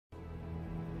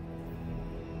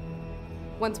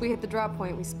Once we hit the drop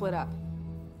point, we split up.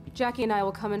 Jackie and I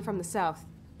will come in from the south,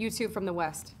 you two from the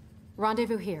west.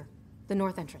 Rendezvous here, the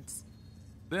north entrance.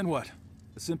 Then what?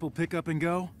 A simple pick up and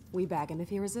go? We bag him if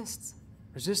he resists.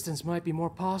 Resistance might be more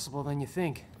possible than you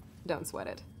think. Don't sweat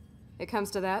it. It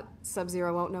comes to that,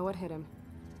 Sub-Zero won't know what hit him.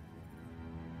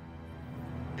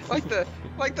 Like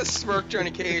the smirk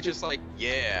Johnny Cage is like,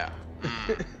 yeah.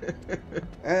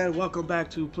 And welcome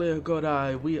back to Player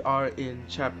Godai. We are in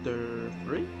chapter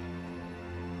 3?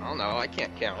 I don't know, I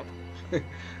can't count.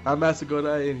 I'm Master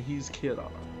Godai and he's Kira.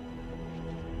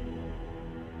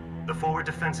 The forward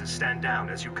defenses stand down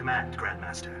as you command,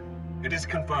 Grandmaster. It is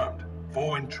confirmed.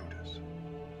 4 intruders.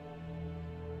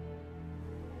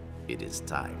 It is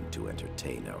time to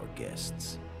entertain our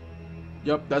guests.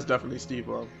 Yep, that's definitely Steve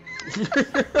Blum.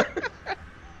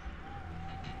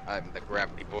 I'm the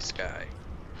gravity boss guy.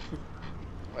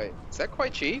 Wait, is that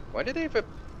quite cheap? Why did they have a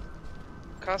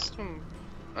costume?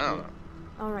 I don't know.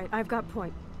 Alright, I've got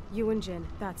point. You and Jin,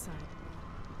 that side.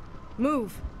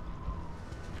 Move!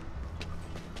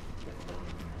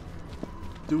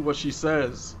 Do what she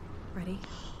says. Ready?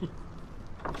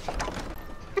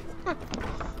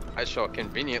 I shall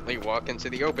conveniently walk into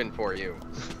the open for you.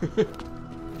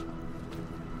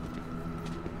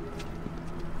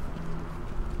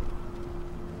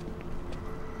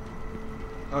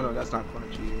 Oh no, that's not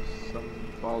Punchy. It's some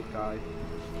bald guy.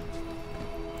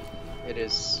 It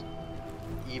is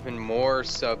even more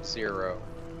Sub-Zero.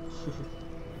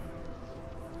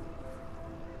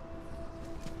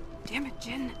 Damn it,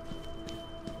 Jin.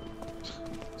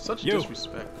 Such You.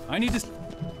 disrespect. I need to...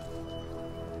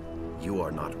 You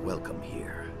are not welcome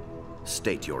here.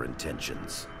 State your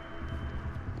intentions.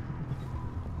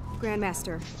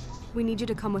 Grandmaster, we need you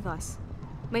to come with us.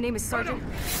 My name is Sergeant...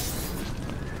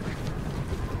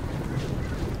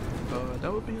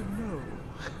 That would be a no.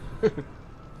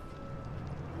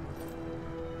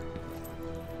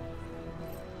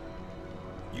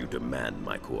 You demand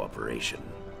my cooperation,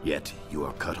 yet you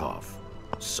are cut off,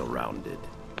 surrounded.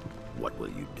 What will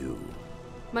you do?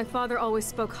 My father always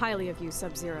spoke highly of you,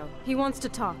 Sub-Zero. He wants to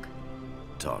talk.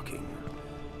 Talking.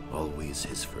 Always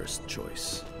his first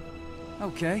choice.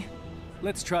 Okay,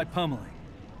 let's try pummeling.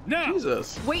 Now!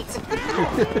 Jesus. Wait!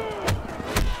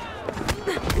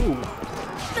 Ooh.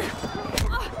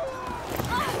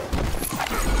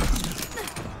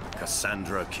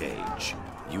 Cassandra Cage.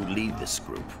 You lead this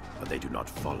group, but they do not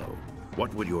follow.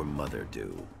 What would your mother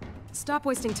do? Stop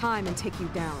wasting time and take you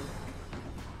down.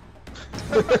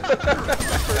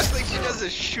 First thing she does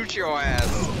is shoot your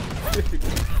ass.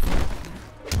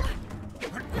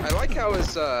 I like how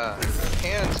his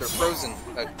hands are frozen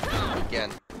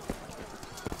again.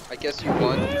 I guess you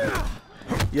won.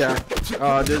 Yeah.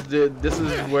 This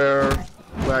is where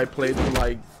I played for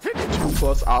like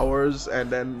 2+ hours, and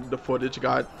then the footage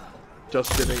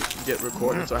just didn't get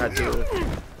recorded, so I had to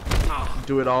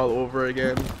do it all over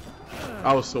again.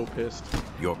 I was so pissed.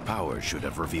 Your power should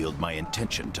have revealed my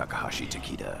intention, Takahashi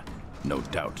Takeda. No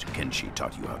doubt Kenshi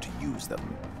taught you how to use them.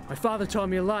 My father taught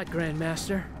me a lot,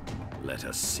 Grandmaster. Let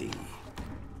us see.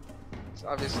 It's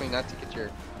obviously not to get your...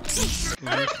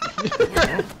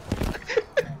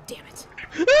 Damn it.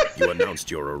 You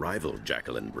announced your arrival,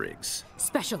 Jacqueline Briggs.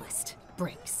 Specialist,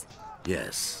 Briggs.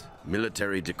 Yes,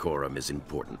 military decorum is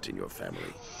important in your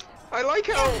family. I like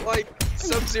how, like,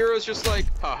 Sub-Zero's just like,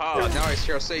 haha, now I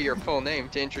shall say your full name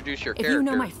to introduce your If character. you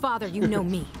know my father, you know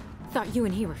me. Thought you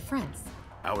and he were friends.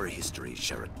 Our histories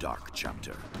share a dark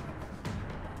chapter.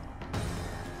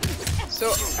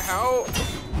 So, how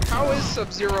is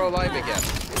Sub-Zero alive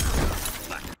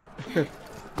again?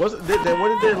 Wasn't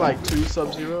there like 2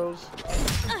 Sub-Zeros?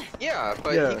 Yeah,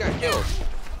 but Yeah. he got killed.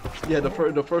 Yeah,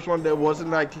 the first one that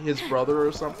wasn't like his brother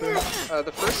or something.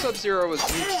 The first Sub-Zero was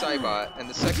Nuke Cybot, and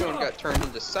the second one got turned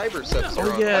into Cyber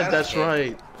Sub-Zero. Oh yeah, that's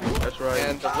right. That's right.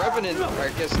 And the Revenant, I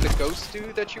guess the ghost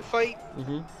dude that you fight,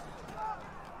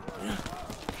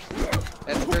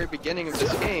 at the very beginning of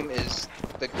this game is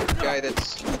the guy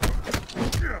that's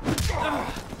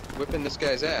whipping this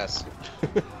guy's ass.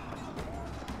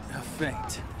 A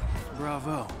feint.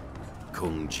 Bravo.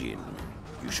 Kung Jin,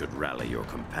 you should rally your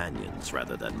companions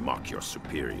rather than mock your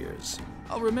superiors.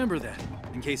 I'll remember that,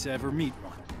 in case I ever meet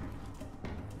one.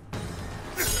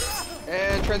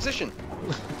 And transition.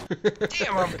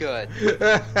 Damn, I'm good.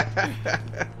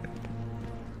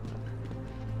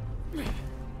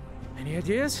 Any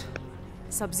ideas?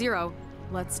 Sub-Zero,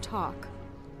 let's talk.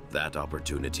 That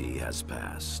opportunity has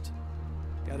passed.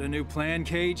 Got a new plan,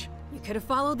 Cage? You could have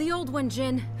followed the old one,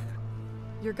 Jin.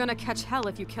 You're gonna catch hell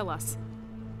if you kill us.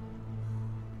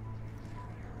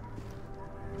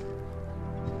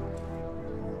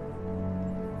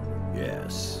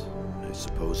 Yes, I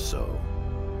suppose so.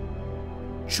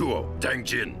 Shuo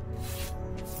Dangjin.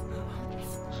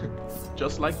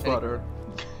 Just like butter.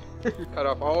 Cut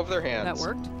off all of their hands. That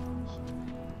worked.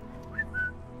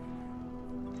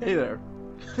 Hey there.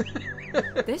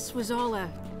 This was all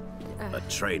a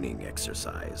training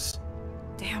exercise.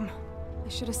 damn. I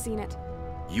should have seen it.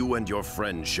 You and your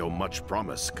friend show much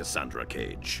promise, Cassandra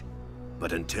Cage.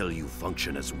 But until you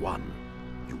function as one,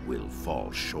 you will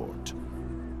fall short.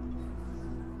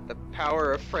 The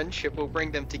power of friendship will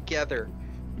bring them together.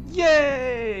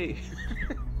 Yay!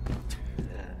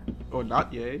 Or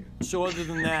not yay. So other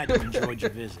than that, you enjoyed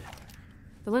your visit.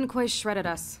 The Lin Kuei shredded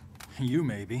us. You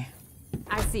maybe.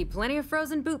 I see plenty of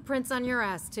frozen boot prints on your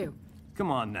ass, too. Come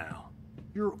on now.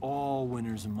 You're all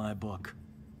winners in my book.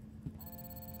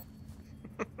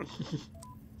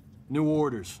 New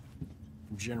orders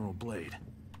from General Blade.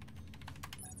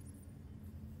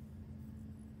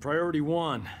 Priority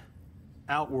 1,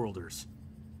 Outworlders.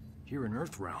 Here in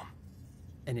Earthrealm.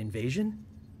 An invasion?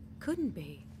 Couldn't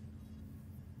be.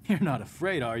 You're not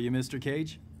afraid, are you, Mr.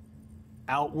 Cage?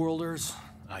 Outworlders,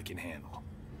 I can handle.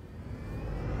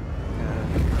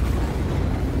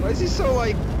 Why is he so,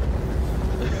 like,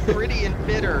 gritty and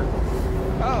bitter?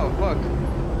 Oh, look.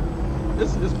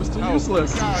 It's Mr.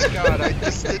 Useless. Oh, God,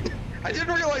 I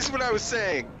didn't realize what I was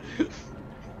saying.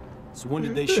 So when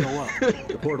did they show up?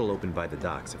 The portal opened by the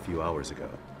docks a few hours ago.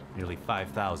 Nearly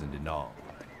 5,000 in all.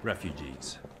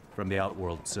 Refugees from the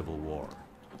Outworld Civil War.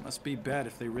 Must be bad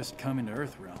if they risked coming to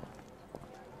Earthrealm.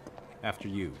 After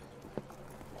you.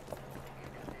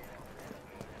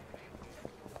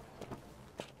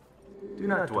 Do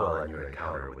not dwell on your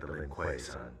encounter with the Lin Kuei,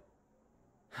 son.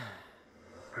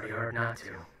 Pretty hard not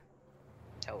to.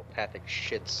 Telepathic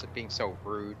shits being so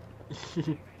rude.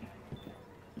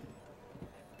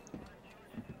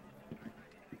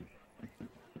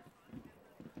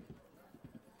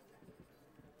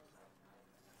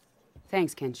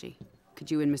 Thanks, Kenshi. Could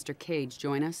you and Mr. Cage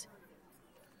join us?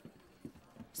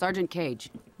 Sergeant Cage,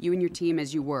 you and your team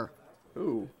as you were.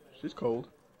 Ooh, she's cold.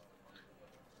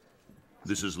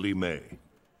 This is Li Mei.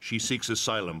 She seeks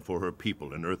asylum for her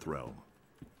people in Earthrealm.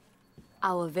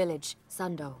 Our village,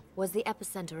 Sundo, was the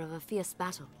epicenter of a fierce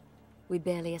battle. We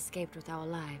barely escaped with our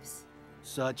lives.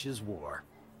 Such is war.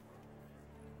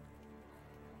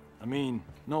 I mean,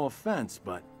 no offense,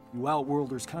 but you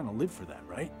Outworlders kind of live for that,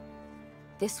 right?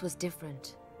 This was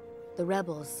different. The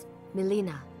rebels,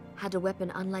 Milena, had a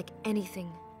weapon unlike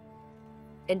anything.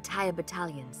 Entire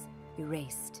battalions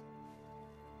erased.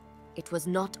 It was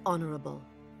not honorable,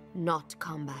 not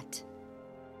combat.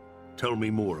 Tell me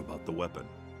more about the weapon.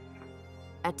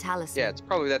 A talisman. Yeah, it's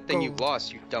probably that thing gold, you've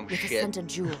lost, you dumb with shit. a center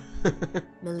jewel.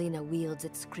 Milena wields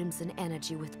its crimson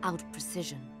energy without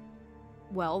precision.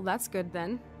 Well, that's good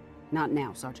then. Not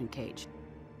now, Sergeant Cage.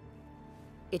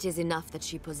 It is enough that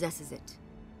she possesses it.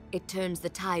 It turns the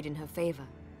tide in her favor.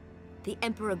 The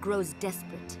Emperor grows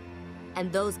desperate, and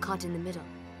those caught in the middle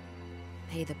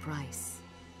pay the price.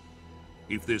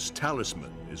 If this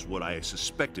talisman is what I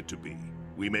suspect it to be,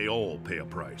 we may all pay a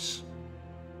price.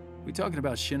 We talking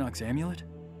about Shinnok's amulet?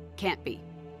 Can't be.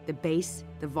 The base,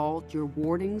 the vault, your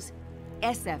wardings,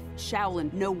 SF,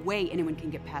 Shaolin, no way anyone can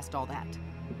get past all that.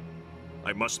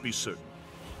 I must be certain.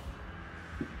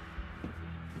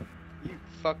 You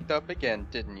fucked up again,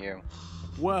 didn't you?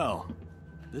 Well,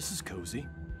 this is cozy.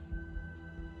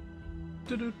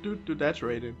 That's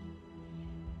rated.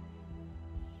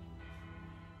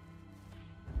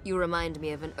 You remind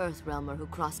me of an Earthrealmer who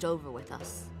crossed over with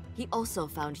us. He also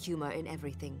found humor in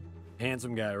everything.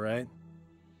 Handsome guy, right?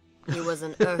 He was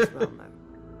an Earthrealmer.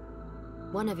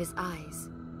 One of his eyes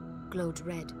glowed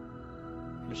red.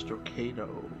 Mr. Kano.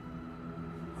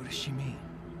 What does she mean?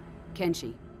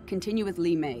 Kenshi, continue with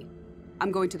Li Mei.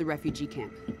 I'm going to the refugee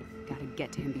camp. Gotta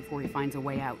get to him before he finds a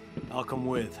way out. I'll come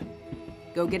with.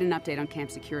 Go get an update on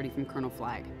camp security from Colonel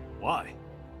Flagg. Why?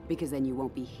 Because then you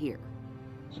won't be here.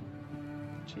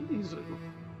 Jeez.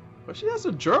 But she has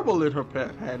a gerbil in her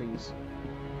panties.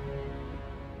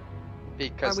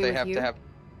 Because Are we they with have you? to have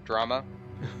drama?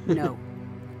 No.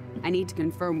 I need to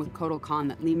confirm with Kotal Khan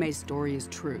that Li Mei's story is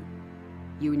true.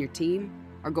 You and your team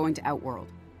are going to Outworld.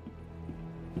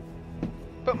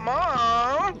 But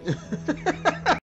Mom!